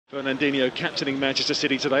Fernandinho captaining Manchester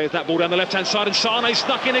City today. That ball down the left-hand side and Sane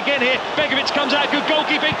snuck in again here. Begovic comes out, good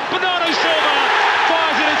goalkeeping. Bernardo Silva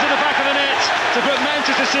fires it into the back of the net to put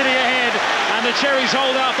Manchester City ahead. And the Cherries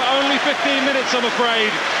hold out for only 15 minutes, I'm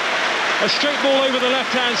afraid. A straight ball over the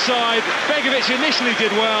left-hand side. Begovic initially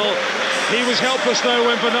did well. He was helpless though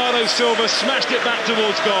when Bernardo Silva smashed it back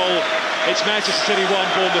towards goal. It's Manchester City 1,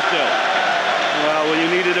 Bournemouth 0. Well, you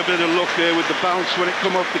needed a bit of luck there with the bounce when it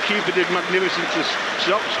come off. The keeper did magnificent to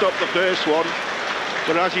stop the first one,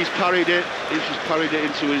 but as he's parried it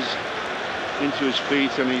into his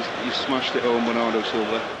feet, and he's smashed it home. Bernardo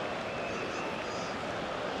Silva.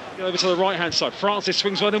 Over to the right-hand side. Francis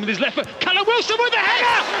swings one in with his left foot. Callum Wilson with the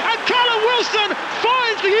header, and Callum Wilson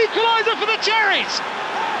finds the equaliser for the Cherries.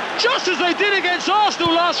 Just as they did against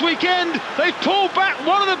Arsenal last weekend, they've pulled back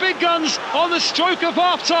one of the big guns on the stroke of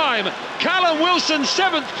half-time. Callum Wilson's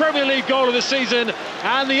 7th Premier League goal of the season,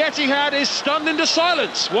 and the Etihad is stunned into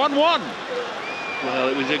silence. 1-1. Well,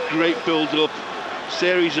 it was a great build-up,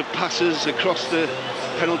 series of passes across the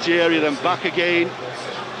penalty area, then back again.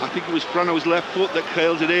 I think it was Frano's left foot that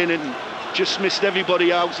curled it in and just missed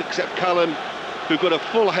everybody out except Callum, who got a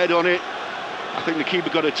full head on it. I think the keeper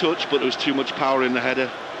got a touch, but there was too much power in the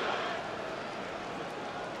header.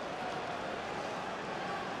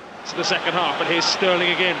 To the second half, and here's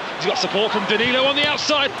Sterling again. He's got support from Danilo on the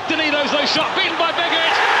outside. Danilo's no shot, beaten by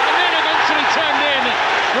Begovic, and then eventually turned in.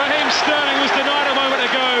 Raheem Sterling was denied a moment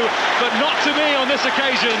ago, but not to be on this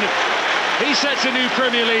occasion. He sets a new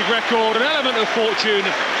Premier League record, an element of fortune,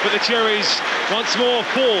 but the Cherries once more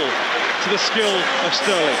fall to the skill of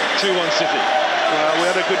Sterling. 2-1 City. We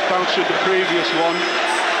had a good bounce with the previous one,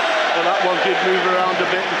 but that one did move around a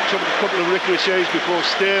bit and took a couple of ricochets before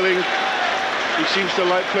Sterling. He seems to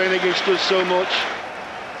like playing against us so much.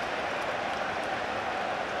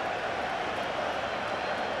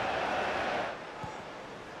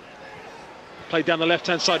 Played down the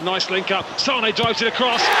left-hand side, nice link up. Sane drives it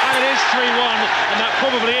across, and it is 3-1, and that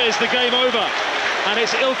probably is the game over. And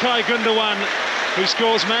it's İlkay Gündoğan who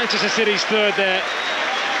scores Manchester City's third there,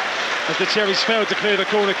 as the Cherries failed to clear the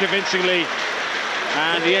corner convincingly.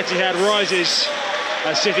 And the Etihad rises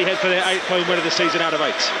as City head for their 8th home win of the season out of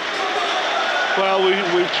 8. Well,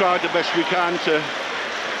 we've tried the best we can to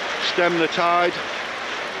stem the tide,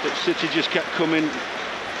 but City just kept coming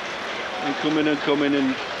and coming and coming,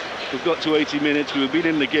 and we've got to 80 minutes. We've been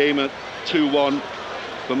in the game at 2-1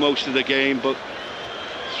 for most of the game, but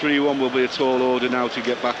 3-1 will be a tall order now to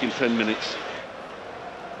get back in 10 minutes.